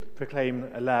proclaim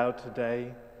aloud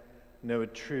today, know a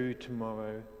true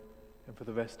tomorrow, and for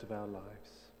the rest of our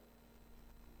lives.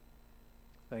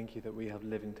 Thank you that we have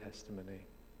living testimony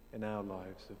in our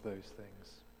lives of those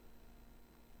things.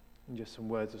 And just some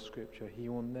words of scripture: he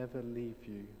will never leave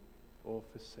you or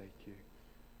forsake you.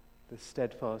 The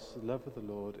steadfast love of the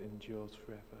Lord endures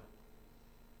forever.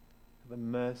 The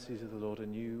mercies of the Lord are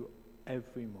new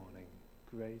every morning.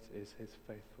 Great is his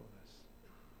faithfulness.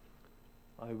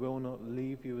 I will not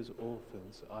leave you as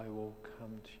orphans. I will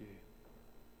come to you.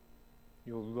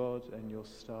 Your rod and your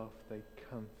staff, they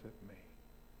comfort me.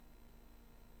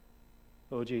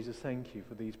 Lord Jesus, thank you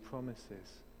for these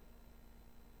promises.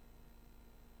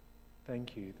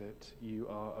 Thank you that you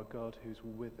are a God who's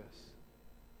with us.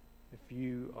 If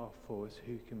you are for us,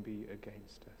 who can be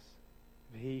against us?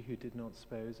 If he who did not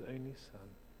spare his only son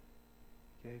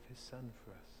gave his son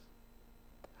for us,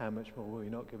 how much more will he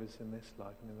not give us in this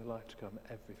life and in the life to come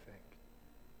everything?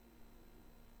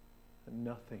 And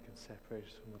nothing can separate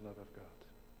us from the love of God.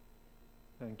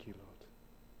 Thank you, Lord.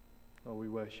 Oh, we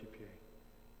worship you.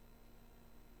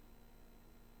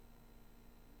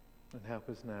 And help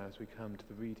us now as we come to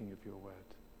the reading of your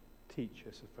word. Teach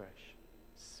us afresh.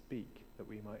 Speak that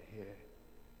we might hear.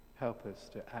 Help us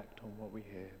to act on what we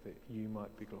hear, that you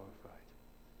might be glorified.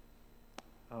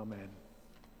 Amen.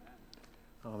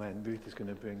 Amen. Ruth is going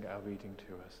to bring our reading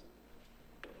to us.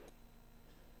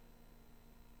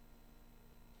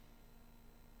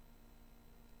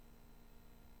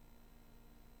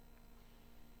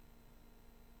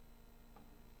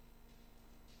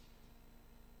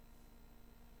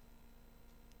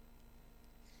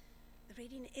 The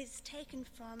reading is taken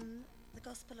from the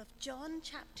Gospel of John,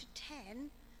 chapter 10,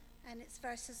 and it's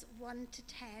verses 1 to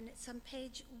 10. It's on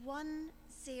page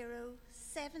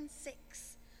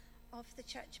 1076 of the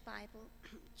Church Bible,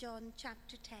 John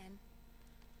chapter 10.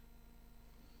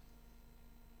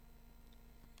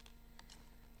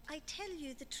 I tell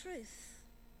you the truth.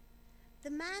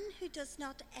 The man who does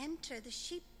not enter the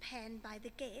sheep pen by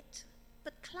the gate,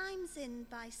 but climbs in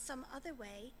by some other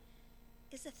way,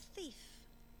 is a thief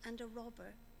and a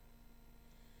robber.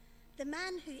 The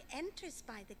man who enters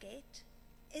by the gate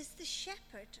is the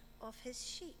shepherd of his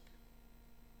sheep.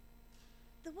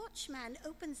 The watchman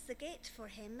opens the gate for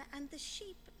him, and the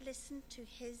sheep listen to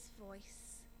his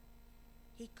voice.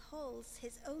 He calls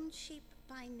his own sheep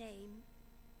by name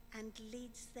and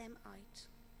leads them out.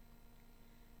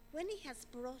 When he has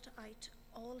brought out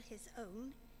all his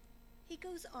own, he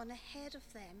goes on ahead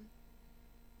of them,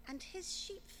 and his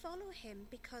sheep follow him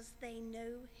because they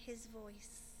know his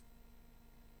voice.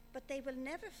 But they will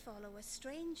never follow a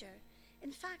stranger.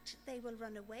 In fact, they will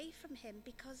run away from him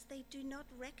because they do not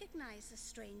recognize a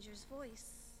stranger's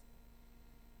voice.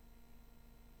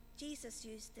 Jesus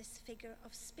used this figure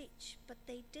of speech, but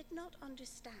they did not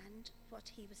understand what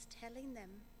he was telling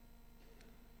them.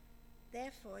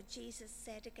 Therefore, Jesus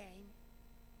said again,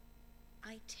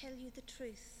 I tell you the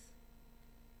truth.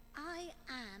 I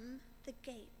am the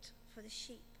gate for the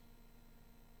sheep.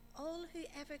 All who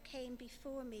ever came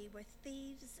before me were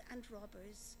thieves and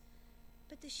robbers,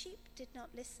 but the sheep did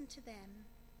not listen to them.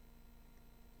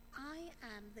 I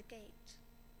am the gate.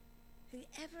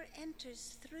 Whoever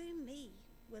enters through me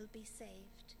will be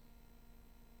saved.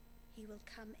 He will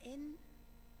come in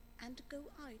and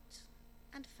go out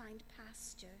and find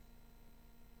pasture.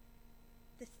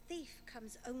 The thief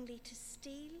comes only to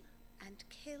steal and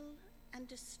kill and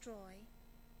destroy.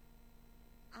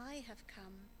 I have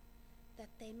come that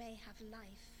they may have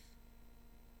life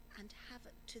and have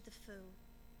it to the full.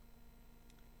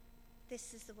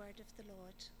 This is the word of the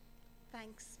Lord.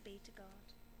 Thanks be to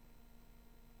God.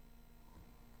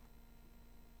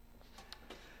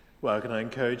 Well, can I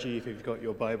encourage you, if you've got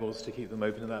your Bibles, to keep them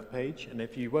open at that page. And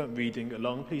if you weren't reading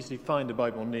along, please do find a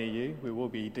Bible near you. We will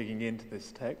be digging into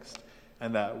this text.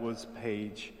 And that was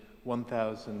page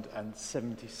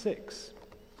 1076.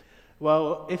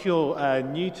 Well, if you're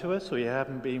new to us or you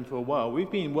haven't been for a while, we've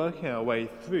been working our way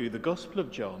through the Gospel of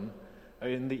John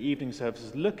in the evening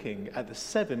services, looking at the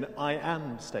 7 I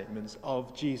am statements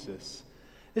of Jesus.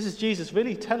 This is Jesus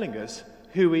really telling us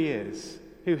who he is,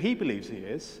 who he believes he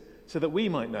is, so that we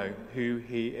might know who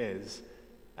he is,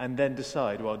 and then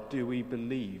decide, well, do we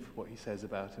believe what he says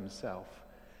about himself?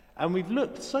 And we've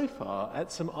looked so far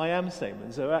at some I am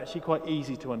statements that are actually quite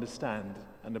easy to understand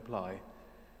and apply.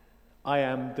 I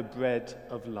am the bread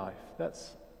of life.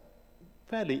 That's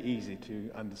fairly easy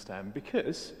to understand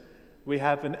because we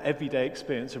have an everyday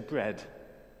experience of bread.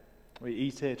 We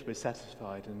eat it, we're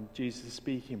satisfied, and Jesus is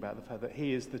speaking about the fact that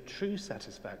he is the true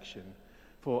satisfaction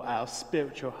for our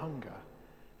spiritual hunger.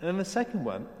 And then the second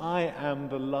one, I am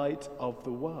the light of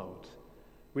the world.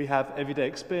 We have everyday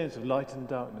experience of light and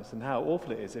darkness and how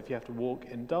awful it is if you have to walk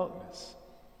in darkness.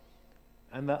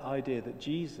 And that idea that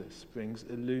Jesus brings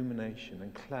illumination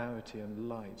and clarity and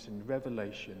light and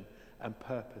revelation and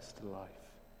purpose to life.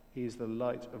 He is the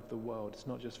light of the world. It's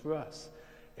not just for us,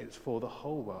 it's for the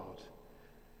whole world.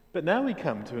 But now we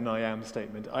come to an I am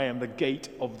statement, I am the gate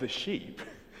of the sheep,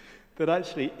 that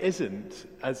actually isn't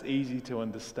as easy to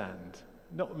understand.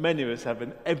 Not many of us have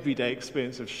an everyday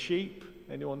experience of sheep.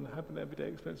 Anyone have an everyday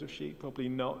experience of sheep? Probably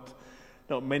not.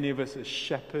 Not many of us are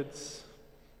shepherds.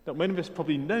 Not many of us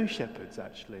probably know shepherds,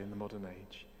 actually, in the modern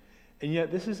age. And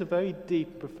yet this is a very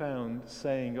deep, profound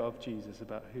saying of Jesus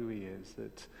about who he is,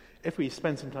 that if we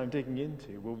spend some time digging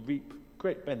into, we'll reap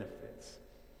great benefits.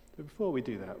 But before we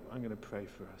do that, I'm going to pray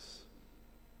for us.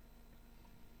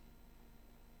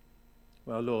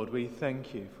 Well, Lord, we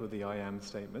thank you for the I am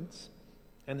statements,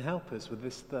 and help us with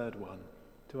this third one,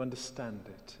 to understand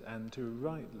it and to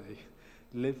rightly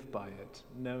live by it,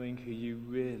 knowing who you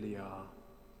really are.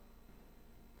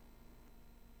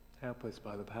 Help us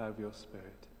by the power of your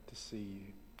Spirit to see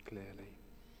you clearly.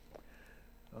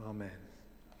 Amen.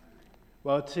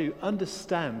 Well, to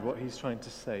understand what he's trying to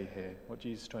say here, what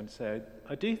Jesus is trying to say,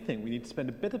 I do think we need to spend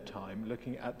a bit of time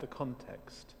looking at the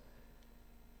context.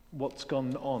 What's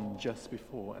gone on just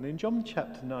before. And in John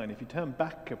chapter 9, if you turn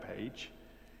back a page,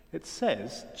 it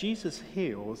says Jesus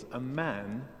heals a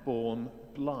man born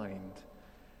blind.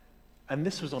 And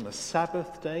this was on a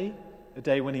Sabbath day, a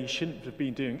day when he shouldn't have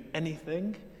been doing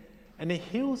anything. And he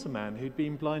heals a man who'd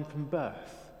been blind from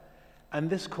birth. And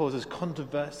this causes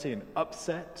controversy and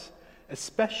upset,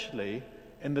 especially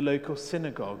in the local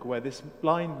synagogue, where this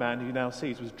blind man who now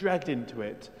sees was dragged into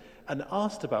it and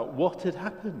asked about what had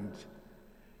happened.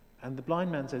 And the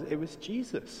blind man says, it was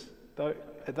Jesus. Though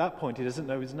at that point he doesn't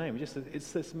know his name. He just says,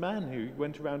 it's this man who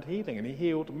went around healing, and he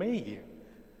healed me.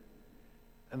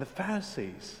 And the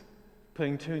Pharisees,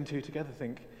 putting two and two together,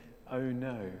 think, oh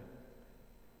no.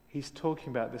 He's talking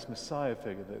about this Messiah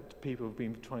figure that people have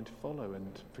been trying to follow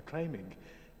and proclaiming.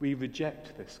 We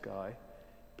reject this guy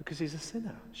because he's a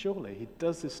sinner. Surely he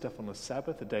does this stuff on the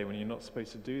Sabbath, a day when you're not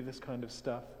supposed to do this kind of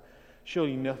stuff.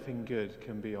 Surely nothing good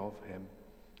can be of him.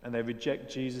 And they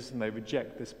reject Jesus, and they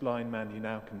reject this blind man who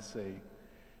now can see.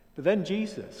 But then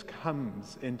Jesus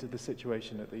comes into the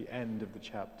situation at the end of the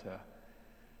chapter,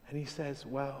 and he says,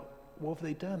 well, what have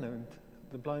they done? And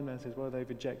the blind man says, well, they've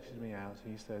rejected me out.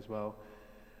 And he says, well,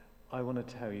 I want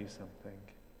to tell you something,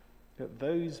 that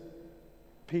those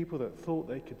people that thought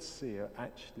they could see are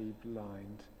actually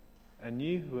blind. And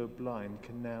you who are blind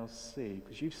can now see,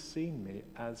 because you've seen me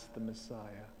as the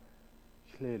Messiah.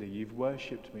 Clearly, you've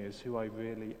worshipped me as who I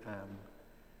really am.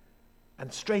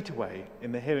 And straight away,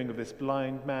 in the hearing of this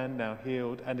blind man now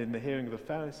healed, and in the hearing of the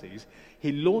Pharisees,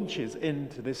 he launches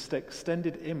into this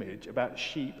extended image about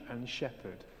sheep and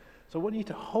shepherd. So I want you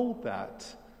to hold that,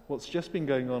 what's just been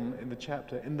going on in the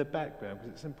chapter, in the background,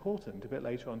 because it's important a bit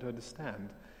later on to understand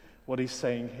what he's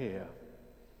saying here.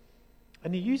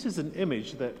 And he uses an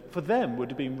image that for them would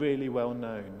have been really well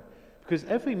known, because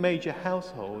every major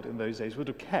household in those days would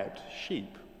have kept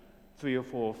sheep, 3 or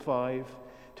 4 or 5,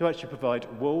 to actually provide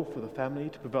wool for the family,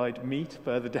 to provide meat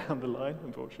further down the line,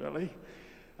 unfortunately.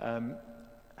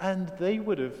 And they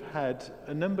would have had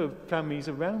a number of families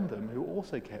around them who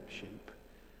also kept sheep.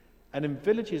 And in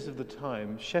villages of the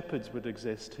time, shepherds would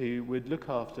exist who would look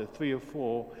after 3 or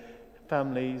 4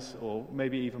 families, or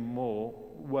maybe even more,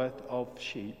 worth of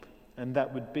sheep. And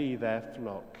that would be their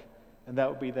flock. And that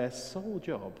would be their sole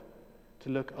job, to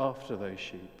look after those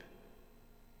sheep.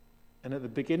 And at the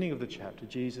beginning of the chapter,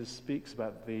 Jesus speaks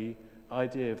about the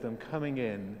idea of them coming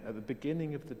in at the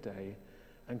beginning of the day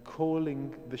and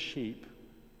calling the sheep,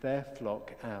 their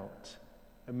flock, out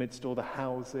amidst all the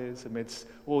houses, amidst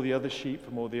all the other sheep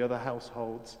from all the other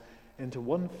households, into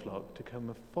one flock to come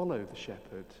and follow the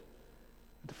shepherd.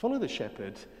 And to follow the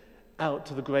shepherd out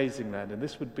to the grazing land, and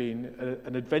this would be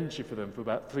an adventure for them for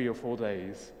about 3 or 4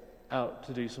 days, out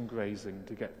to do some grazing,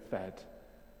 to get fed.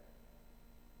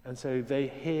 And so they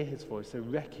hear his voice, they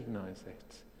recognize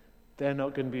it. They're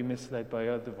not going to be misled by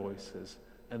other voices,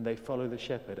 and they follow the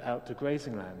shepherd out to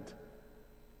grazing land.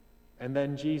 And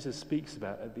then Jesus speaks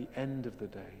about at the end of the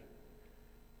day,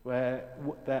 where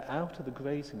they're out of the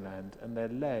grazing land and they're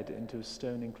led into a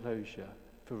stone enclosure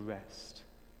for rest.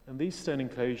 And these stone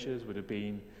enclosures would have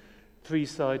been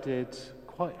 3-sided,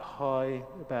 quite high,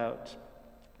 about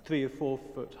 3 or 4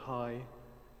 foot high.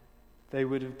 They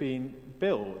would have been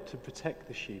built to protect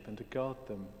the sheep and to guard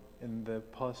them in the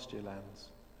pasture lands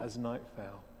as night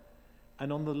fell.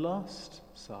 And on the last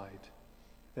side,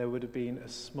 there would have been a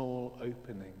small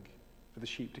opening for the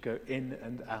sheep to go in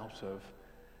and out of.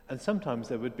 And sometimes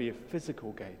there would be a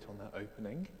physical gate on that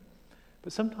opening,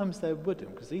 but sometimes there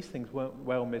wouldn't, because these things weren't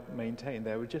well maintained.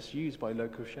 They were just used by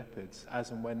local shepherds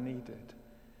as and when needed.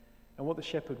 And what the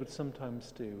shepherd would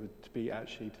sometimes do would be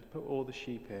actually to put all the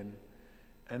sheep in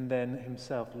and then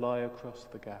himself lie across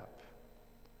the gap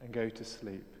and go to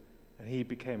sleep. And he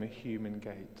became a human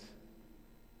gate.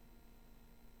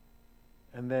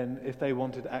 And then if they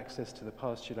wanted access to the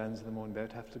pasture lands in the morning, they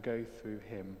would have to go through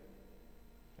him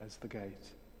as the gate.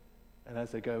 And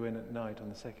as they go in at night, on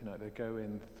the second night, they go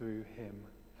in through him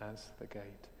as the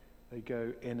gate. They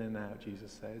go in and out,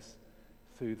 Jesus says,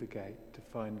 through the gate to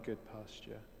find good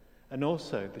pasture. And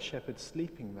also the shepherd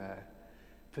sleeping there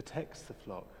protects the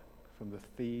flock from the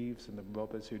thieves and the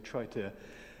robbers who try to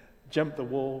jump the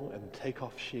wall and take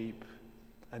off sheep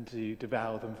and to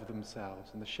devour them for themselves.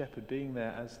 And the shepherd being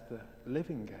there as the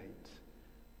living gate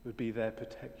would be their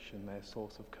protection, their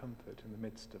source of comfort in the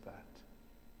midst of that.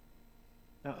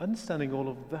 Now, understanding all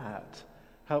of that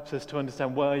helps us to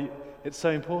understand why it's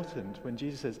so important when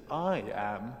Jesus says, I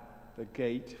am the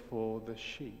gate for the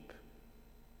sheep.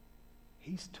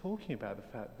 He's talking about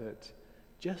the fact that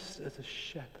just as a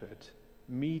shepherd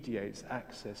mediates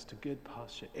access to good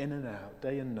pasture in and out,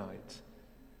 day and night,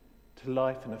 to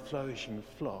life in a flourishing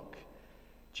flock,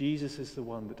 Jesus is the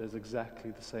one that does exactly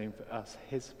the same for us,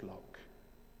 his flock,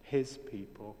 his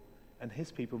people, and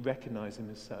his people recognize him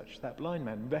as such. That blind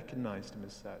man recognized him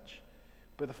as such.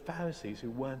 But the Pharisees, who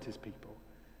weren't his people,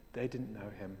 they didn't know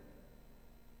him.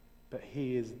 But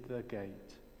he is the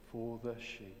gate for the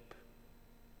sheep.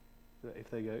 That if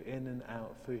they go in and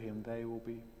out through him, they will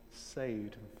be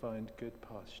saved and find good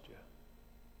pasture.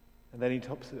 And then he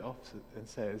tops it off and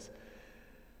says,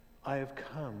 I have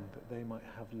come that they might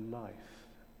have life,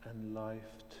 and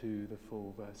life to the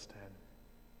full, verse 10.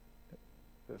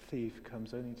 The thief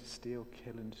comes only to steal,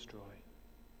 kill, and destroy.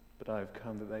 But I have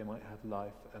come that they might have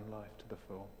life, and life to the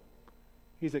full.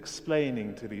 He's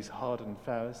explaining to these hardened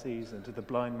Pharisees and to the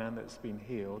blind man that's been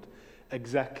healed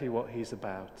exactly what he's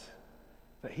about.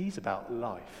 That he's about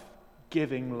life,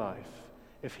 giving life.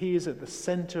 If he is at the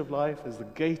center of life, as the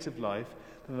gate of life,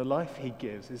 then the life he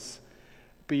gives is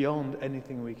beyond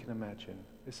anything we can imagine.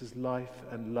 This is life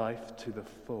and life to the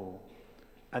full.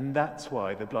 And that's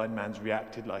why the blind man's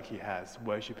reacted like he has,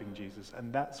 worshipping Jesus.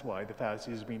 And that's why the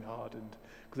Pharisees have been hardened,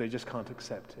 because they just can't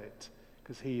accept it,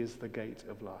 because he is the gate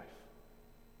of life.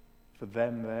 For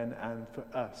them then, and for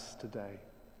us today.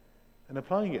 And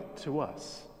applying it to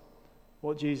us,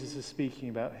 what Jesus is speaking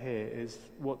about here is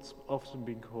what's often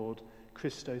been called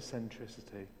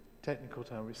Christocentricity. Technical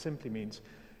term, which simply means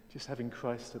just having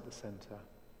Christ at the center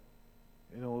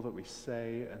in all that we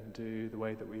say and do, the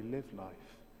way that we live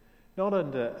life. Not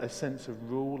under a sense of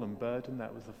rule and burden,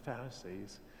 that was the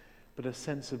Pharisees, but a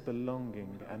sense of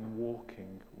belonging and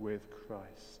walking with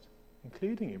Christ,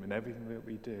 including him in everything that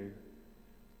we do.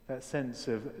 That sense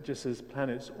of, just as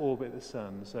planets orbit the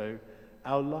sun, so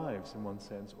our lives, in one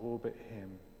sense, orbit him.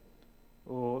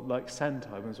 Or like sand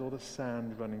time, there's all the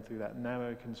sand running through that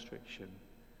narrow constriction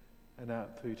and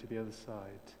out through to the other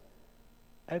side.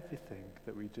 Everything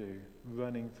that we do,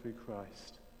 running through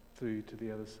Christ, through to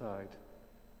the other side.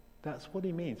 That's what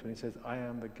he means when he says, I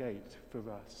am the gate for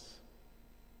us.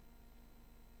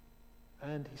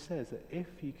 And he says that if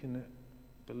you can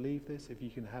believe this, if you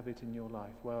can have it in your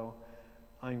life, well,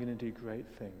 I'm going to do great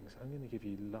things. I'm going to give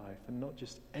you life, and not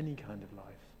just any kind of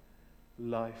life.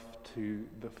 Life to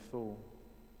the full.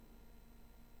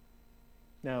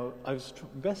 Now, I was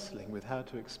wrestling with how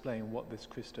to explain what this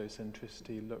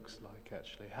Christocentricity looks like,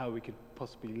 actually, how we could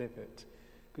possibly live it.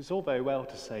 Because it's all very well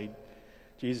to say,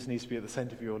 Jesus needs to be at the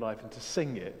center of your life, and to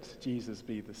sing it, Jesus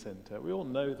be the center. We all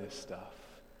know this stuff.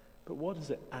 But what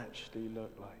does it actually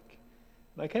look like?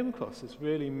 And I came across this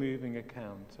really moving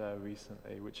account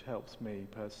recently, which helps me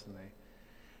personally.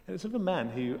 And it's of a man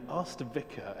who asked a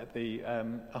vicar at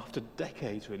after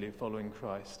decades really of following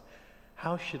Christ,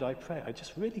 how should I pray? I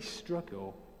just really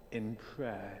struggle in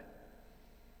prayer.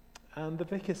 And the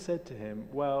vicar said to him,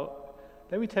 well,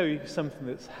 let me tell you something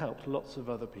that's helped lots of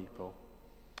other people.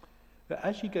 That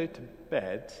as you go to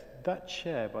bed, that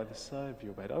chair by the side of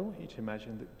your bed, I want you to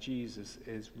imagine that Jesus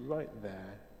is right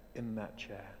there in that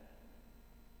chair.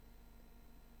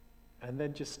 And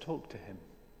then just talk to him.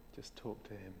 Just talk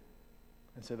to him.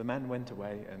 And so the man went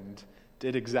away and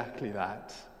did exactly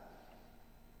that.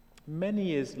 Many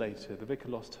years later, the vicar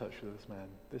lost touch with this man.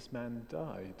 This man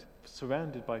died,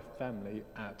 surrounded by family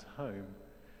at home.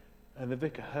 And the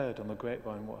vicar heard on the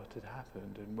grapevine what had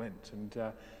happened and went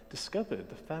and discovered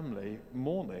the family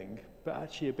mourning, but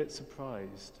actually a bit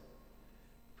surprised.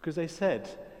 Because they said,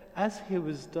 as he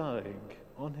was dying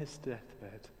on his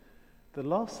deathbed, the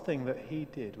last thing that he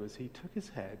did was he took his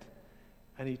head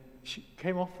and he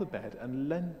came off the bed and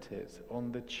leant it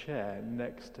on the chair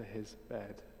next to his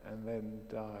bed and then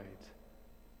died.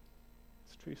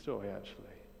 It's a true story,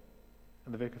 actually.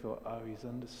 And the vicar thought, oh, he's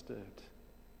understood.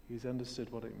 He's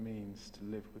understood what it means to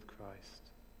live with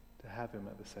Christ, to have him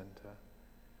at the centre.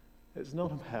 It's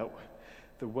not about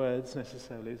the words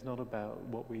necessarily. It's not about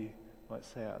what we might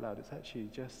say out loud. It's actually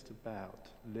just about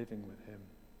living with him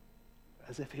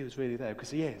as if he was really there,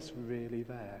 because he is really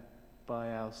there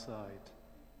by our side,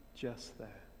 just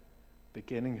there,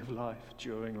 beginning of life,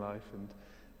 during life, and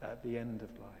at the end of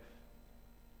life.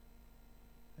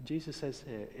 And Jesus says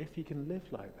here, if you can live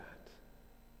like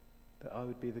that I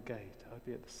would be the gate, I would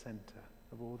be at the centre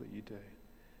of all that you do.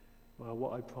 Well,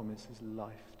 what I promise is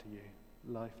life to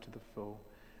you, life to the full.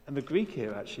 And the Greek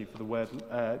here, actually, for the word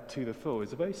to the full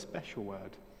is a very special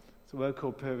word. It's a word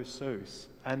called perissos,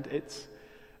 and it's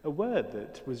a word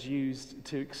that was used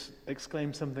to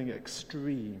exclaim something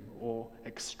extreme or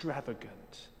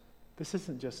extravagant. This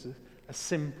isn't just a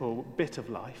simple bit of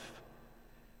life.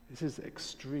 This is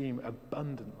extreme,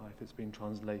 abundant life that's been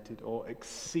translated, or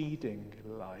exceeding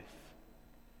life.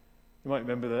 You might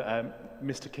remember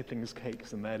Mr. Kipling's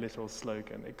cakes and their little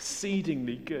slogan,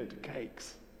 exceedingly good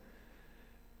cakes.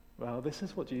 Well, this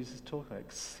is what Jesus is talking about,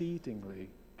 exceedingly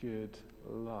good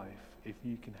life, if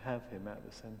you can have him at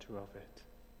the centre of it,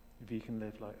 if you can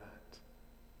live like that.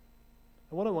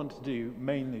 And what I want to do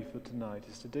mainly for tonight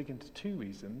is to dig into two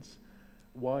reasons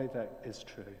why that is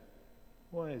true.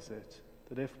 Why is it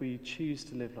that if we choose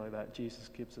to live like that, Jesus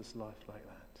gives us life like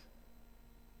that?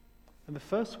 And the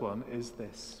first one is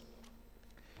this,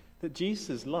 that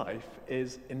Jesus' life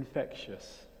is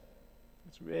infectious.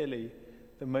 It's really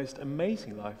the most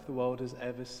amazing life the world has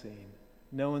ever seen.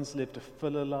 No one's lived a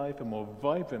fuller life, a more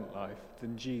vibrant life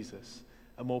than Jesus,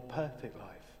 a more perfect life.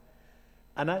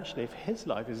 And actually, if his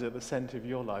life is at the centre of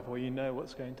your life, well, you know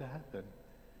what's going to happen.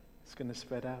 It's going to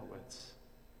spread outwards.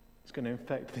 It's going to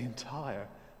infect the entire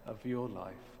of your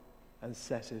life and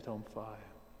set it on fire.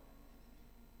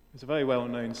 There's a very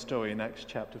well-known story in Acts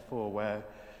chapter 4 where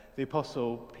the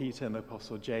Apostle Peter and the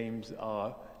Apostle James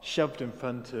are shoved in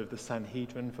front of the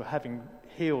Sanhedrin for having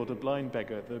healed a blind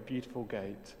beggar at the Beautiful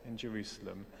Gate in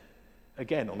Jerusalem.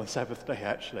 Again, on the Sabbath day,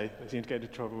 actually. They seem to get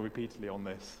into trouble repeatedly on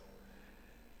this.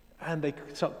 And they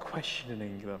start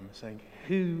questioning them, saying,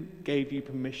 who gave you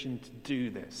permission to do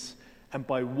this? And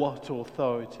by what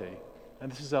authority?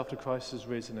 And this is after Christ has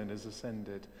risen and has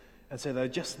ascended. And so they're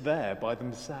just there by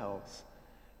themselves.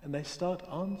 And they start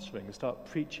answering, start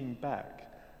preaching back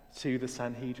to the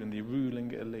Sanhedrin, the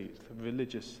ruling elite, the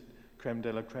religious creme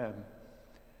de la creme.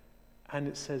 And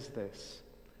it says this,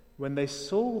 when they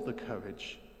saw the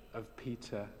courage of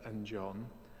Peter and John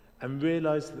and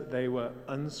realized that they were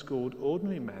unschooled,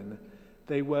 ordinary men,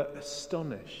 they were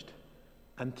astonished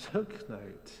and took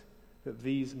note that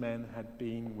these men had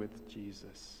been with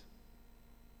Jesus.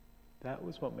 That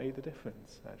was what made the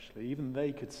difference, actually. Even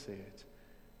they could see it.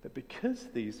 That because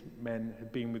these men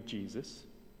had been with Jesus,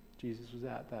 Jesus was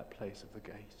at that place of the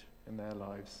gate in their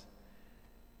lives.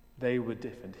 They were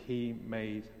different. He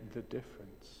made the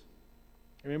difference.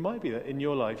 I mean, it might be that in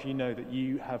your life you know that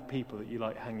you have people that you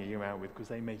like hanging around with because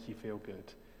they make you feel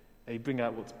good. They bring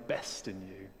out what's best in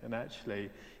you, and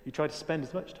actually you try to spend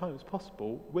as much time as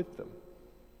possible with them.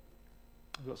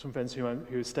 I've got some friends who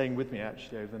are staying with me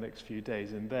actually over the next few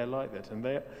days, and they're like that. And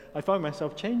I find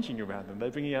myself changing around them.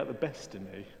 They're bringing out the best in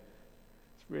me.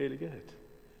 It's really good.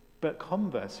 But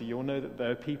conversely, you'll know that there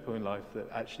are people in life that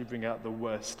actually bring out the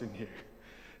worst in you.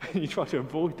 And you try to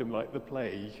avoid them like the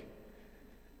plague.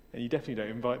 And you definitely don't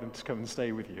invite them to come and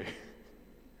stay with you.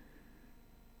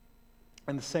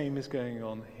 And the same is going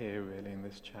on here, really, in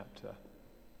this chapter.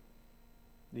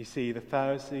 You see, the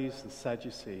Pharisees, the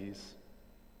Sadducees,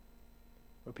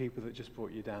 were people that just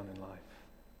brought you down in life.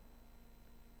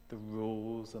 The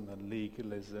rules and the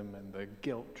legalism and the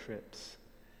guilt trips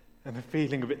and the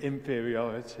feeling of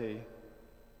inferiority,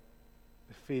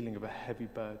 the feeling of a heavy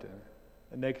burden,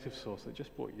 a negative source that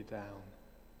just brought you down,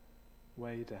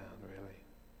 way down, really.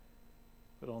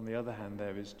 But on the other hand,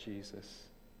 there is Jesus.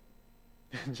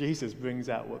 Jesus brings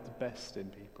out what's best in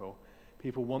people.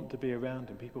 People want to be around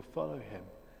him. People follow him.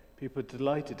 People are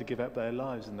delighted to give up their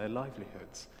lives and their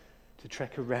livelihoods to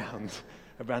trek around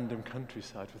a random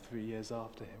countryside for 3 years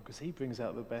after him, because he brings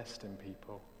out the best in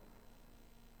people.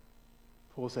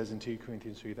 Paul says in 2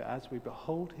 Corinthians 3 that as we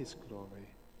behold his glory,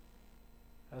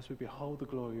 as we behold the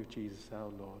glory of Jesus our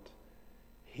Lord,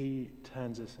 he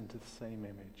turns us into the same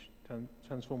image,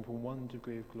 transformed from one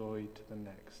degree of glory to the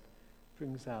next,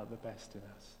 brings out the best in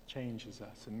us, changes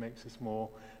us, and makes us more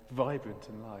vibrant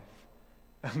in life.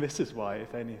 And this is why,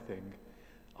 if anything,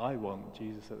 I want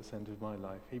Jesus at the centre of my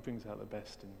life. He brings out the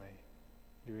best in me.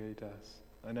 He really does.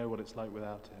 I know what it's like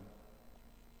without him.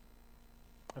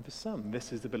 And for some,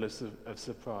 this is the bit of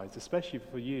surprise, especially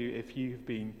for you if you've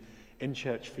been in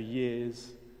church for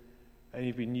years and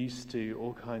you've been used to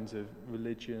all kinds of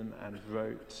religion and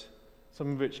rote,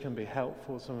 some of which can be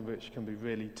helpful, some of which can be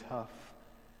really tough,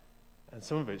 and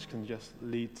some of which can just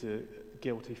lead to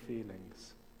guilty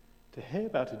feelings. To hear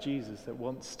about a Jesus that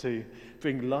wants to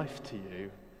bring life to you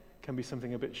can be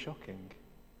something a bit shocking.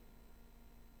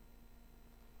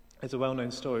 There's a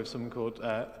well-known story of someone called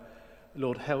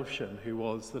Lord Helsham, who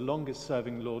was the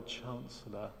longest-serving Lord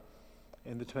Chancellor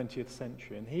in the 20th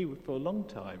century. And he, for a long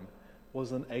time,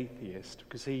 was an atheist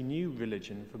because he knew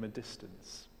religion from a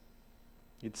distance.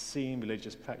 He'd seen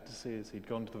religious practices, he'd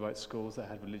gone to the right schools that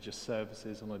had religious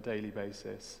services on a daily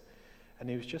basis, and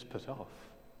he was just put off.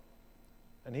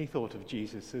 And he thought of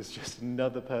Jesus as just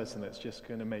another person that's just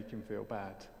going to make him feel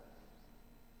bad.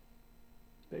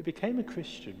 But he became a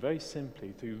Christian very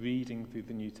simply through reading through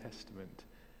the New Testament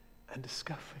and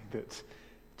discovering that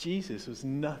Jesus was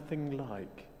nothing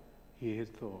like he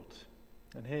had thought.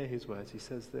 And here are his words. He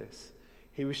says this: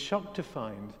 he was shocked to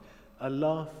find a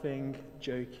laughing,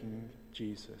 joking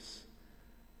Jesus,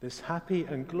 this happy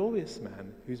and glorious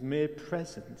man whose mere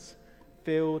presence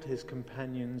filled his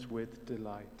companions with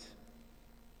delight.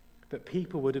 That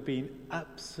people would have been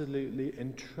absolutely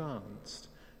entranced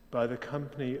by the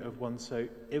company of one so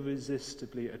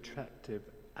irresistibly attractive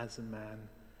as a man.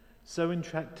 So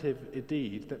attractive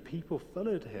indeed that people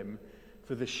followed him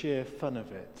for the sheer fun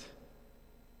of it.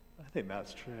 I think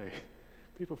that's true.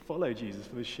 People follow Jesus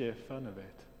for the sheer fun of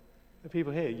it. The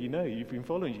people here, you know, you've been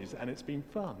following Jesus and it's been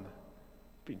fun.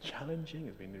 It's been challenging,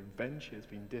 it's been an adventure, it's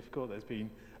been difficult, there's been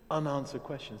unanswered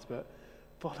questions, but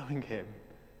following him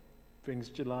brings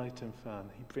delight and fun.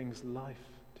 He brings life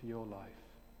to your life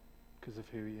because of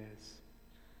who he is.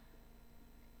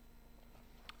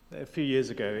 A few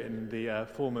years ago in the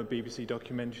former BBC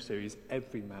documentary series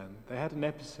Everyman, they had an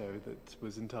episode that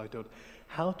was entitled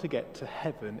How to Get to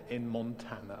Heaven in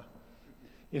Montana.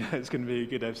 You know, it's going to be a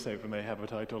good episode when they have a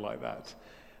title like that.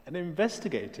 And it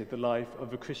investigated the life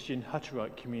of a Christian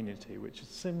Hutterite community, which is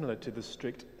similar to the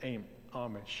strict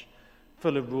Amish,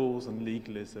 full of rules and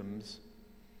legalisms.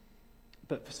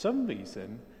 But for some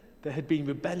reason, there had been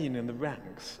rebellion in the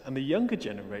ranks, and the younger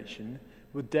generation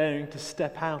were daring to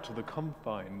step out of the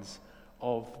confines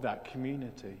of that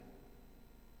community.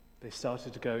 They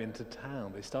started to go into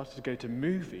town, they started to go to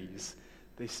movies,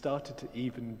 they started to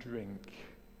even drink.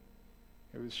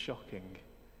 It was shocking.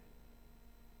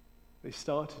 They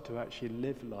started to actually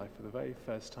live life for the very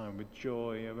first time with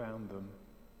joy around them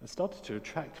and started to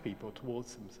attract people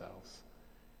towards themselves.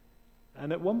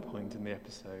 And at one point in the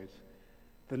episode,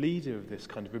 the leader of this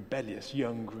kind of rebellious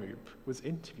young group was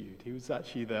interviewed. He was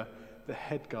actually the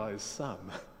head guy's son.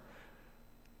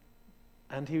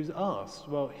 And he was asked,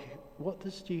 well, what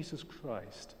does Jesus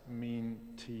Christ mean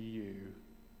to you?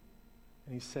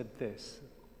 And he said this: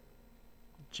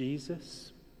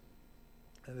 Jesus,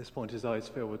 at this point his eyes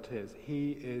fill with tears,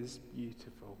 he is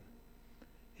beautiful.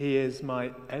 He is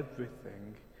my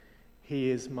everything. He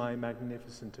is my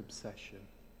magnificent obsession.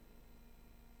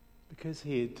 Because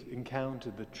he had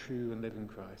encountered the true and living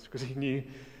Christ, because he knew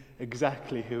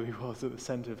exactly who he was at the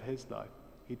centre of his life,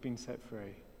 he'd been set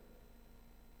free.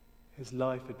 His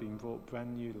life had been brought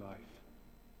brand new life,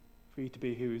 free to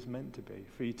be who he was meant to be,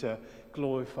 free to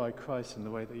glorify Christ in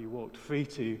the way that he walked, free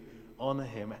to honour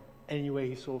him any way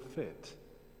he saw fit,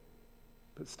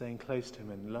 but staying close to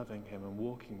him and loving him and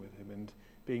walking with him and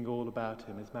being all about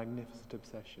him, his magnificent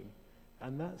obsession.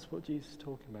 And that's what Jesus is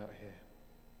talking about here.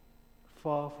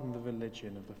 Far from the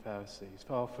religion of the Pharisees,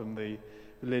 far from the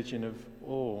religion of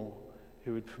all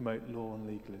who would promote law and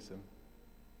legalism.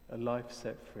 A life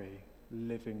set free,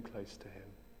 living close to him.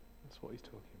 That's what he's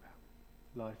talking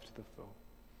about. Life to the full.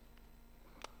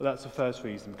 Well, that's the first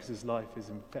reason, because his life is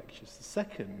infectious. The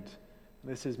second,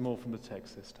 and this is more from the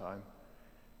text this time,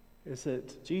 is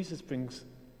that Jesus brings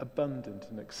abundant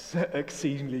and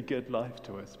exceedingly good life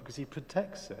to us because he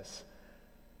protects us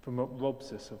from what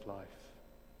robs us of life.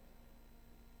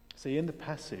 See, in the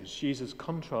passage, Jesus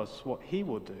contrasts what he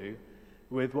will do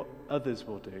with what others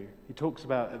will do. He talks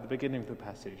about, at the beginning of the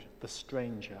passage, the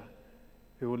stranger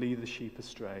who will lead the sheep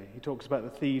astray. He talks about the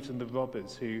thieves and the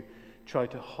robbers who try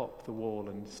to hop the wall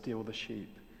and steal the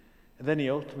sheep. And then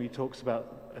he ultimately talks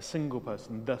about a single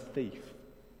person, the thief.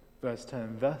 Verse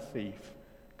 10, the thief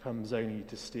comes only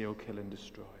to steal, kill, and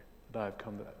destroy. But I have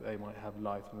come that they might have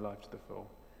life and life to the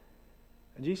full.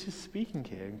 And Jesus is speaking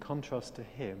here in contrast to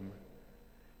him,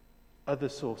 other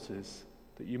sources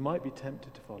that you might be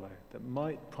tempted to follow, that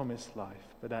might promise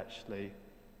life, but actually,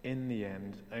 in the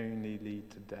end, only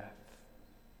lead to death.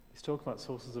 He's talking about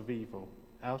sources of evil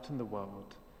out in the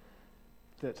world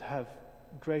that have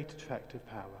great attractive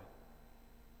power,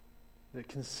 that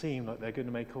can seem like they're going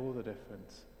to make all the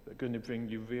difference, they're going to bring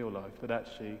you real life, but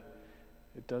actually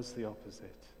it does the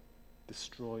opposite,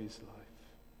 destroys life,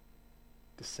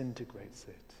 disintegrates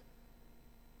it,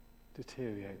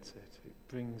 deteriorates it, it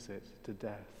brings it to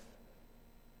death.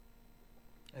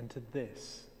 And to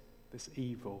this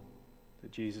evil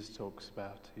that Jesus talks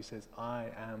about, he says, I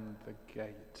am the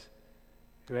gate.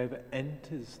 Whoever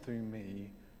enters through me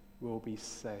will be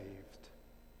saved.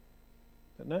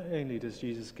 But not only does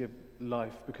Jesus give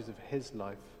life because of his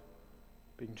life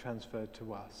being transferred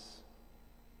to us,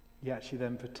 he actually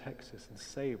then protects us and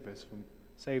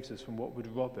saves us from what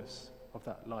would rob us of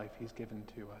that life he's given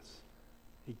to us.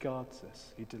 He guards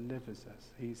us, he delivers us,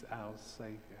 he's our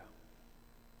Saviour.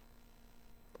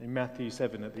 In Matthew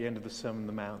 7, at the end of the Sermon on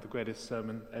the Mount, the greatest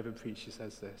sermon ever preached, he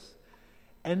says this,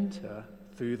 enter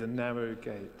through the narrow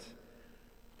gate.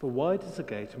 For wide is the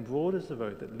gate and broad is the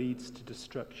road that leads to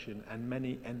destruction, and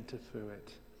many enter through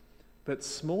it. But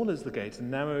small is the gate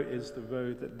and narrow is the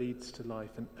road that leads to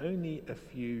life, and only a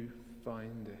few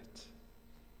find it.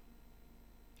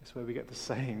 That's where we get the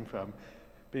saying from,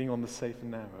 being on the safe and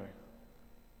narrow.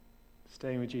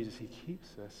 Staying with Jesus, he keeps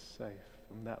us safe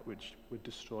from that which would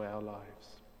destroy our lives.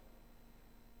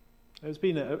 There's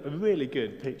been a really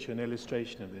good picture and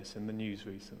illustration of this in the news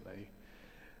recently.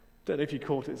 Don't know if you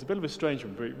caught it. It's a bit of a strange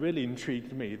one, but it really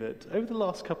intrigued me that over the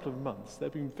last couple of months there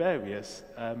have been various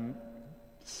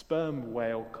sperm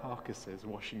whale carcasses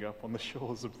washing up on the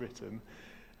shores of Britain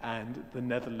and the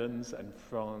Netherlands and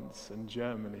France and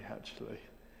Germany, actually.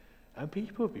 And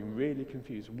people have been really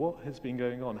confused. What has been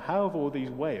going on? How have all these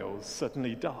whales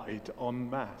suddenly died en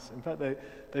masse? In fact,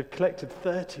 they've collected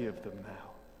 30 of them now.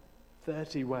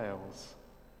 30 whales.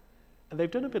 And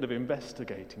they've done a bit of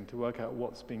investigating to work out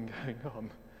what's been going on.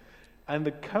 And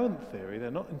the current theory, they're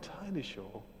not entirely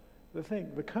sure.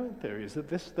 The current theory is that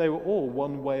they were all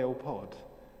one whale pod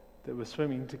that were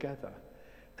swimming together.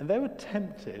 And they were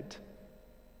tempted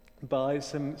by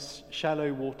some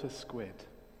shallow water squid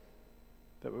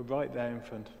that were right there in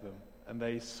front of them. And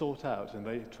they sought out and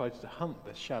they tried to hunt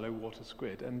the shallow water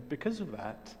squid. And because of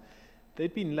that,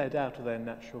 they'd been led out of their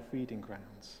natural feeding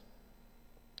grounds.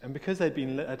 And because they'd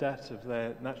been led out of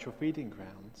their natural feeding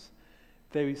grounds,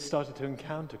 they started to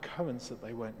encounter currents that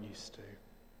they weren't used to.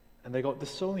 And they got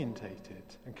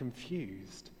disorientated and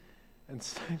confused. And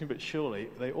slowly but surely,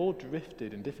 they all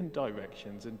drifted in different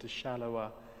directions into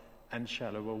shallower and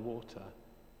shallower water,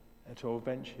 until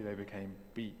eventually they became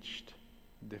beached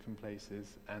in different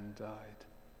places and died.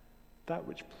 That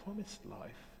which promised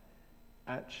life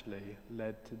actually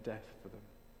led to death for them.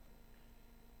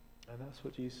 And that's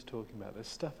what Jesus is talking about. There's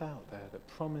stuff out there that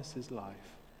promises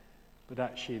life, but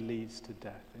actually leads to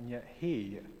death. And yet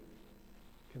he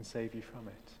can save you from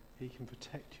it. He can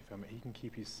protect you from it. He can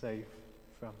keep you safe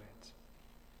from it.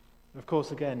 And of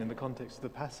course, again, in the context of the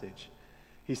passage,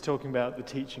 he's talking about the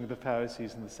teaching of the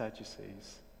Pharisees and the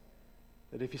Sadducees.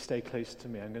 That if you stay close to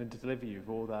me, I'm going to deliver you of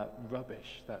all that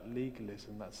rubbish, that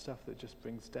legalism, that stuff that just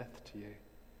brings death to you.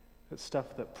 That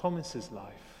stuff that promises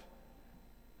life.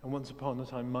 And once upon a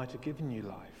time might have given you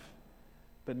life.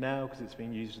 But now, because it's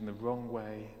being used in the wrong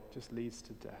way, just leads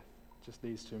to death, just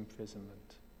leads to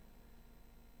imprisonment.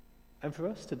 And for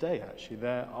us today, actually,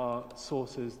 there are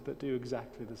sources that do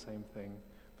exactly the same thing.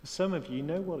 For some of you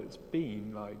know what it's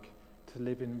been like to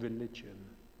live in religion,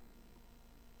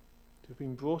 to have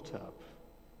been brought up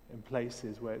in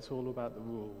places where it's all about the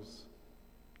rules.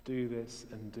 Do this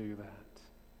and do that.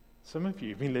 Some of you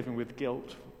have been living with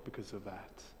guilt because of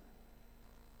that.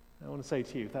 I want to say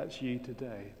to you, if that's you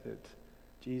today, that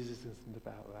Jesus isn't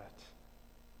about that.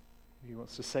 He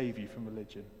wants to save you from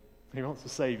religion. He wants to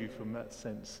save you from that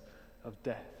sense of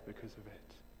death because of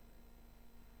it.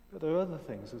 But there are other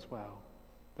things as well.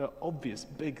 There are obvious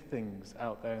big things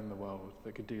out there in the world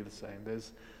that could do the same.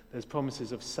 There's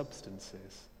promises of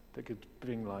substances that could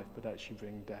bring life but actually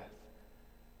bring death.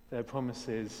 There are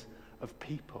promises of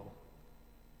people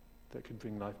that could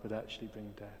bring life but actually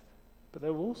bring death. But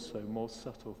there are also more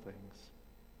subtle things.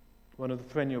 One of the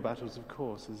perennial battles, of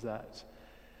course, is that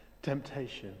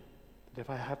temptation. That if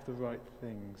I have the right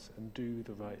things and do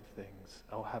the right things,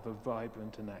 I'll have a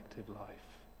vibrant and active life.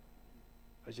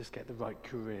 I just get the right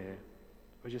career.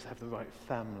 I just have the right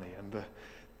family and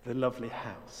the lovely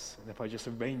house. And if I just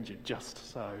arrange it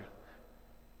just so,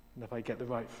 and if I get the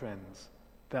right friends,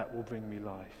 that will bring me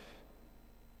life.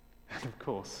 And of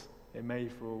course, it may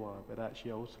for a while, but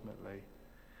actually ultimately,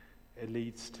 it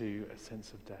leads to a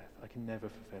sense of death. I can never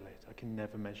fulfill it. I can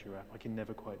never measure up. I can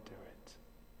never quite do it.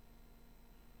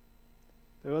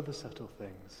 There are other subtle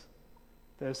things.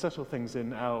 There are subtle things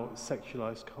in our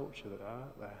sexualized culture that are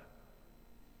out there.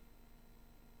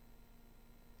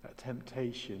 That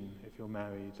temptation, if you're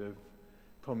married, of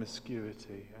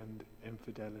promiscuity and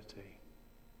infidelity.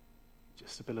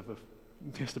 Just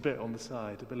a bit on the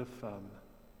side, a bit of fun.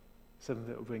 Something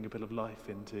that will bring a bit of life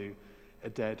into a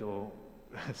dead or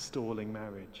stalling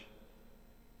marriage.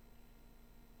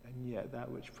 And yet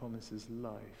that which promises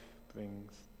life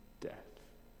brings death.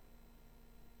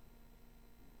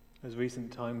 There's a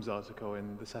recent Times article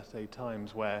in the Saturday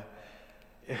Times where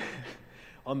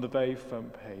on the very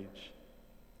front page,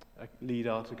 a lead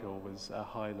article was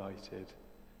highlighted,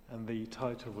 and the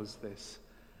title was this: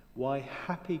 "Why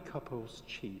Happy Couples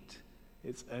Cheat,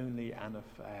 It's Only an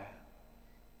Affair."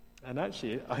 And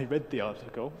actually, I read the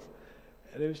article,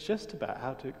 and it was just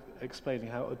about explaining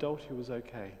how adultery was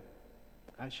okay.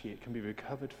 Actually, it can be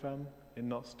recovered from, and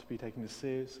not to be taken as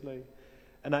seriously.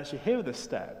 And actually, here are the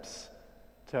steps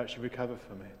to actually recover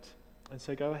from it. And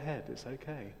so go ahead, it's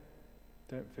okay.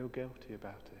 Don't feel guilty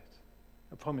about it.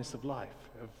 A promise of life,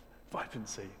 of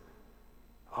vibrancy.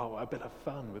 Oh, a bit of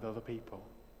fun with other people.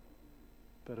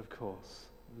 But of course,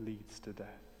 leads to death.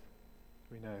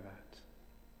 We know that.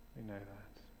 We know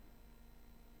that.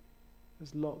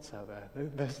 There's lots out there.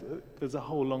 There's a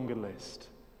whole longer list.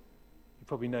 You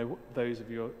probably know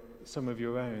some of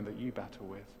your own that you battle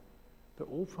with. That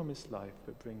all promise life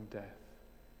but bring death.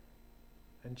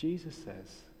 And Jesus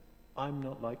says, I'm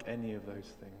not like any of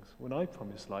those things. When I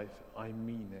promise life, I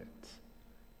mean it.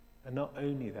 And not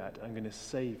only that, I'm going to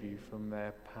save you from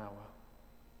their power.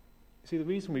 You see, the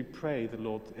reason we pray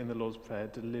in the Lord's Prayer,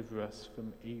 deliver us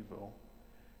from evil,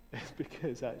 is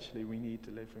because actually we need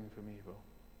delivering from evil.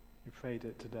 We prayed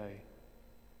it today.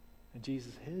 And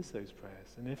Jesus hears those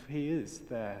prayers. And if he is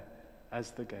there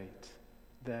as the gate,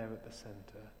 there at the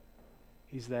center,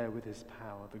 he's there with his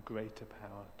power, the greater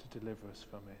power, to deliver us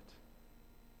from it.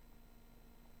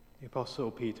 The Apostle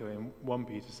Peter in 1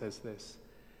 Peter says this: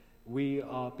 "We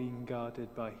are being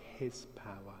guarded by his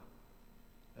power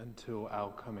until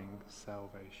our coming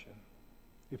salvation."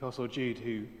 The Apostle Jude,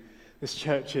 who this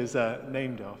church is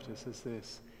named after, says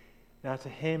this: "Now to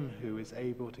him who is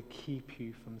able to keep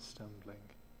you from stumbling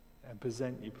and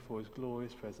present you before his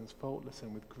glorious presence, faultless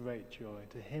and with great joy,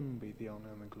 to him be the honor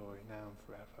and the glory now and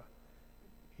forever."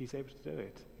 He's able to do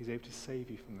it. He's able to save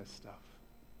you from this stuff.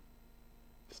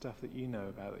 Stuff that you know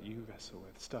about, that you wrestle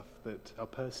with, stuff that are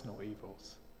personal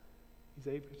evils. He's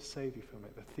able to save you from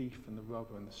it. The thief and the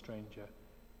robber and the stranger.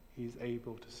 He's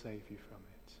able to save you from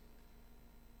it.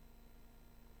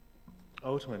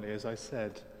 Ultimately, as I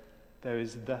said, there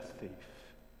is the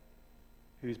thief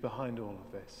who's behind all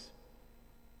of this.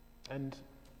 And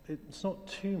it's not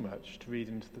too much to read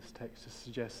into this text to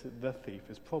suggest that the thief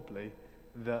is probably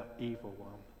the evil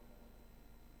one.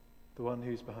 The one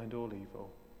who's behind all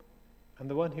evil. And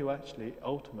the one who actually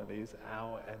ultimately is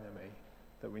our enemy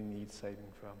that we need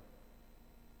saving from.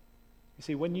 You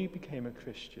see, when you became a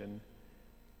Christian,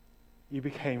 you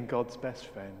became God's best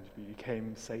friend, but you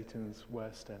became Satan's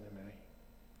worst enemy.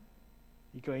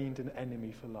 You gained an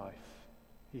enemy for life.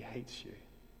 He hates you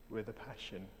with a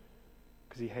passion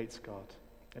because he hates God.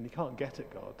 And he can't get at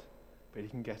God, but he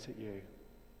can get at you.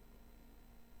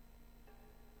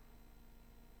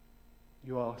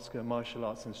 You ask a martial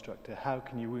arts instructor, how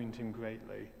can you wound him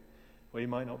greatly? Well, you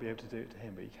might not be able to do it to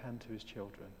him, but you can to his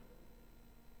children.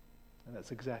 And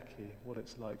that's exactly what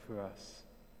it's like for us.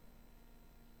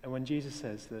 And when Jesus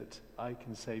says that I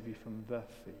can save you from the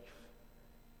thief,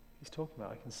 he's talking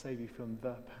about I can save you from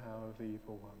the power of the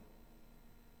evil one.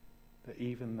 That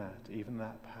even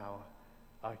that power,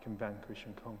 I can vanquish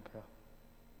and conquer.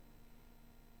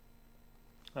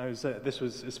 This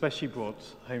was especially brought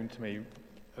home to me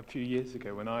a few years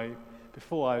ago when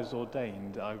before I was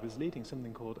ordained, I was leading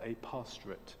something called a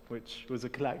pastorate, which was a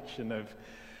collection of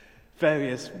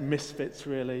various misfits,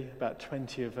 really, about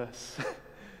 20 of us,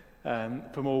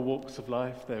 from all walks of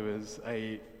life. There was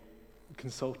a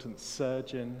consultant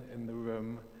surgeon in the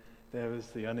room, there was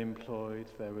the unemployed,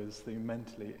 there was the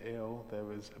mentally ill, there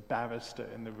was a barrister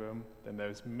in the room, then there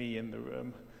was me in the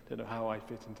room. Don't know how I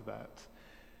fit into that.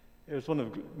 It was one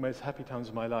of the most happy times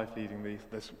of my life leading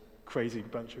this crazy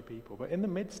bunch of people. But in the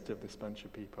midst of this bunch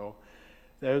of people,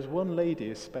 there was one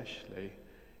lady especially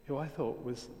who I thought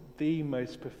was the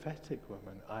most prophetic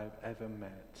woman I've ever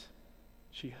met.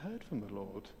 She heard from the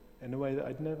Lord in a way that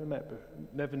I'd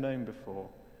never known before.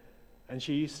 And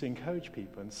she used to encourage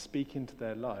people and speak into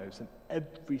their lives, and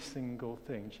every single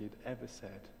thing she had ever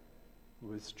said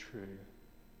was true.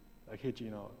 I kid you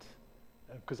not.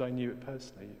 because I knew it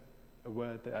personally, a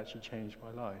word that actually changed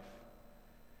my life.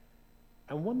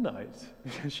 And one night,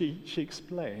 she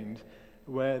explained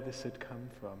where this had come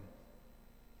from.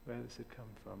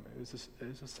 It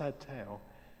was a sad tale.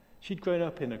 She'd grown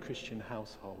up in a Christian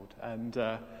household and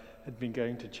had been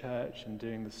going to church and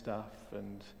doing the stuff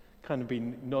and kind of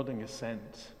been nodding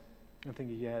assent and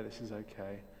thinking, yeah, this is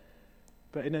okay.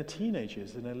 But in her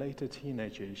later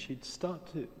teenagers, she'd start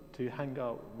to hang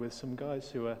out with some guys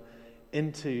who were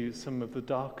into some of the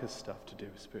darker stuff to do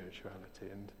with spirituality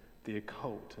and the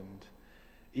occult, and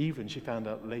even she found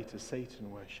out later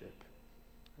Satan worship.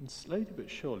 And slowly but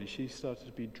surely she started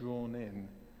to be drawn in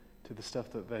to the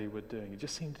stuff that they were doing. It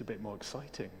just seemed a bit more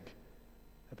exciting,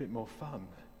 a bit more fun.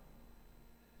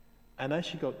 And as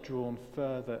she got drawn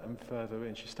further and further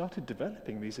in, she started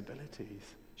developing these abilities.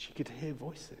 She could hear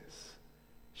voices.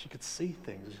 She could see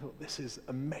things. She thought, this is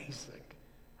amazing.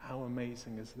 How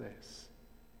amazing is this?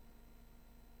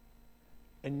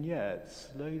 And yet,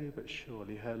 slowly but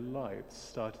surely, her life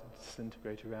started to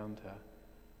disintegrate around her.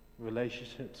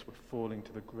 Relationships were falling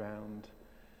to the ground.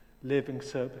 Living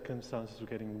circumstances were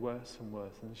getting worse and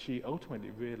worse. And she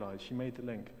ultimately realized, she made the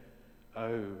link,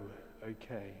 oh,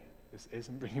 okay, this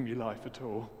isn't bringing me life at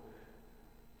all.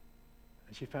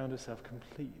 And she found herself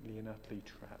completely and utterly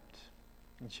trapped.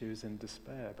 And she was in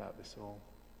despair about this all.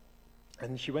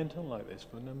 And she went on like this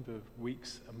for a number of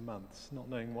weeks and months, not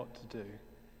knowing what to do.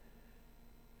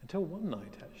 Until one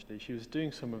night, actually, she was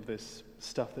doing some of this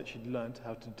stuff that she'd learned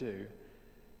how to do.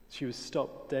 She was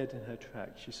stopped dead in her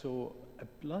tracks. She saw a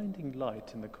blinding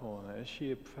light in the corner. As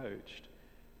she approached,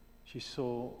 she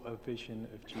saw a vision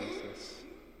of Jesus.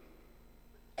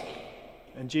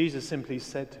 And Jesus simply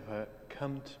said to her,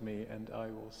 "Come to me and I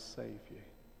will save you."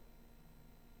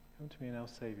 Come to me and I'll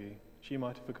save you. She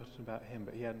might have forgotten about him,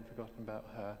 but he hadn't forgotten about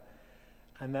her.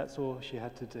 And that's all she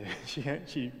had to do.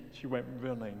 She went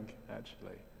running,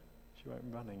 actually. She went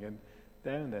running, and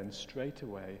there and then, straight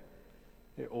away,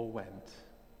 it all went.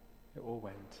 It all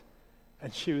went.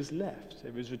 And she was left,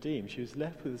 it was redeemed. She was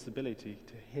left with this ability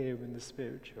to hear in the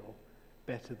spiritual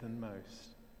better than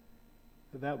most.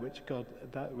 That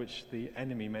which the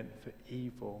enemy meant for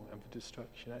evil and for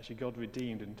destruction, actually God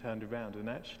redeemed and turned around, and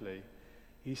actually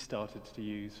he started to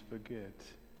use for good,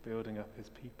 building up his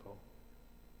people.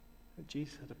 But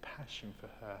Jesus had a passion for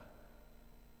her.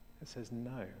 It says,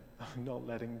 no, I'm not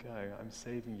letting go. I'm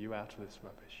saving you out of this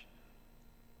rubbish.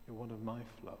 You're one of my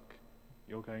flock.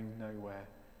 You're going nowhere.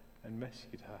 And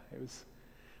rescued her. It was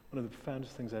one of the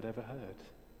profoundest things I'd ever heard.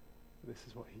 This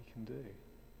is what he can do.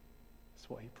 It's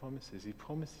what he promises. He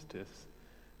promises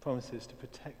to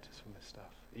protect us from this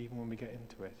stuff. Even when we get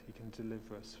into it, he can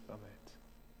deliver us from it.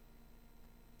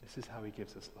 This is how he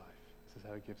gives us life. This is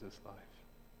how he gives us life.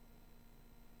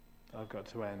 I've got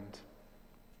to end.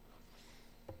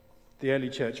 The early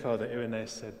church father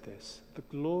Irenaeus said this: "The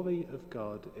glory of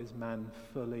God is man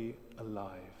fully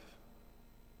alive."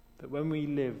 That when we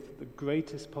live the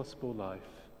greatest possible life,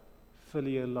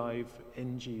 fully alive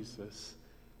in Jesus,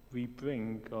 we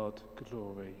bring God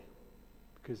glory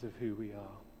because of who we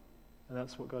are. And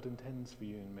that's what God intends for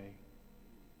you and me.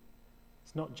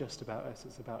 It's not just about us,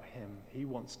 it's about him. He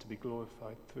wants to be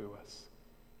glorified through us.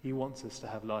 He wants us to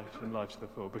have life and life to the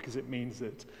full, because it means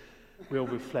that we'll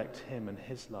reflect him and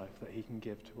his life that he can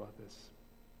give to others.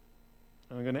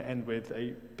 And I'm going to end with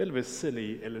a bit of a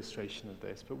silly illustration of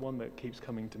this, but one that keeps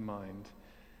coming to mind.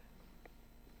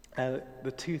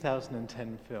 The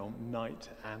 2010 film Night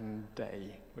and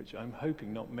Day, which I'm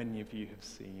hoping not many of you have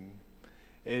seen,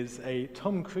 is a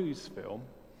Tom Cruise film.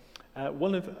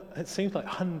 It seems like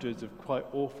hundreds of quite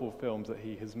awful films that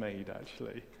he has made,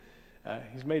 actually.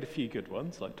 He's made a few good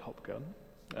ones, like Top Gun,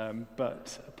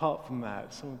 but apart from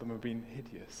that, some of them have been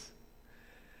hideous.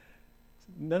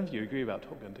 None of you agree about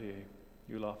Top Gun, do you?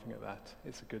 You're laughing at that.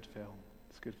 It's a good film.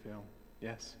 It's a good film.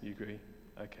 Yes, you agree?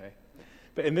 Okay.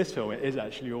 But in this film, it is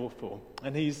actually awful.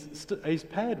 And he's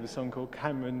paired with someone called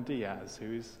Cameron Diaz,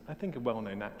 who is, I think, a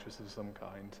well-known actress of some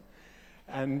kind.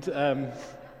 And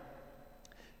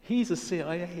he's a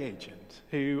CIA agent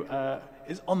who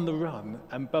is on the run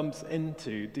and bumps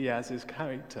into Diaz's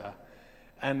character.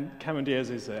 And Cameron Diaz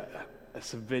is a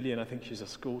civilian, I think she's a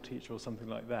school teacher or something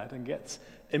like that, and gets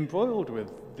embroiled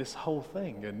with this whole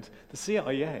thing. And the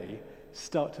CIA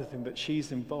start to think that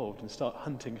she's involved and start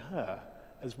hunting her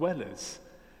as well as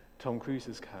Tom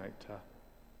Cruise's character.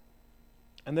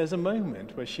 And there's a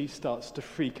moment where she starts to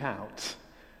freak out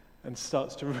and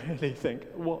starts to really think,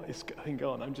 what is going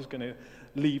on? I'm just going to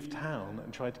leave town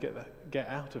and try to get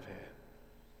out of here.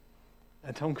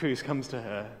 And Tom Cruise comes to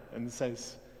her and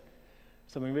says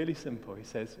something really simple. He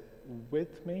says,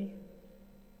 with me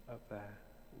up there,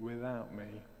 without me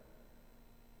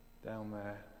down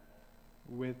there.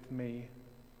 With me,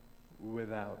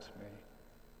 without me.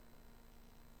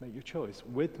 Make your choice.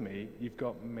 With me, you've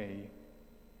got me.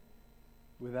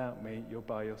 Without me, you're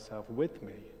by yourself. With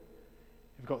me,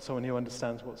 you've got someone who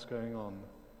understands what's going on.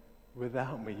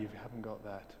 Without me, you haven't got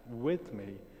that. With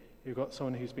me, you've got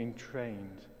someone who's been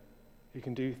trained, who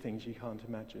can do things you can't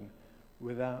imagine.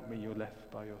 Without me, you're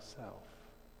left by yourself.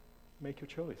 Make your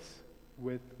choice.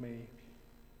 With me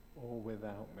or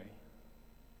without me.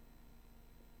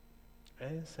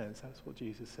 In a sense, that's what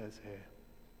Jesus says here.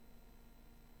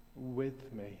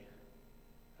 With me,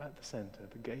 at the center,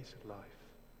 the gate of life,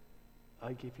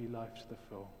 I give you life to the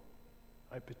full.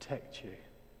 I protect you.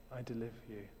 I deliver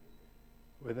you.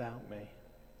 Without me,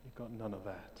 you've got none of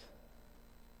that.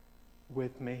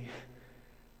 With me,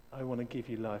 I want to give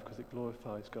you life because it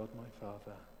glorifies God my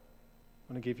Father.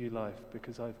 I want to give you life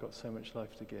because I've got so much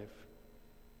life to give.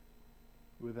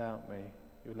 Without me,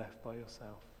 you're left by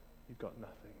yourself. You've got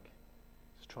nothing.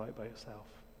 Just try it by yourself.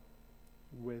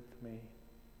 With me,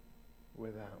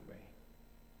 without me.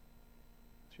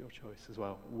 It's your choice as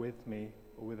well. With me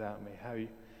or without me. How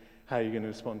are you going to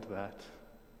respond to that?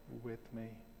 With me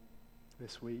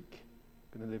this week.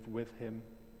 I'm going to live with him.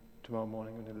 Tomorrow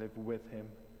morning I'm going to live with him.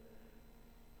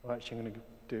 Or actually I'm going to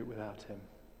do it without him.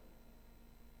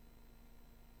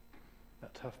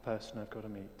 That tough person I've got to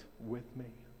meet. With me,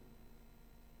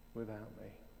 without me.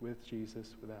 With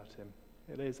Jesus, without him.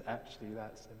 It is actually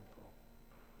that simple.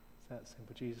 It's that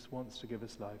simple. Jesus wants to give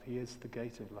us life. He is the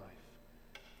gate of life.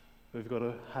 We've got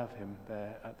to have him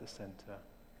there at the center,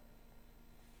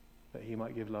 that he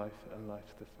might give life and life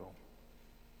to the full.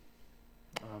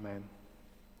 Amen.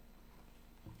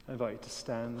 I invite you to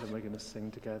stand and we're going to sing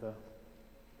together.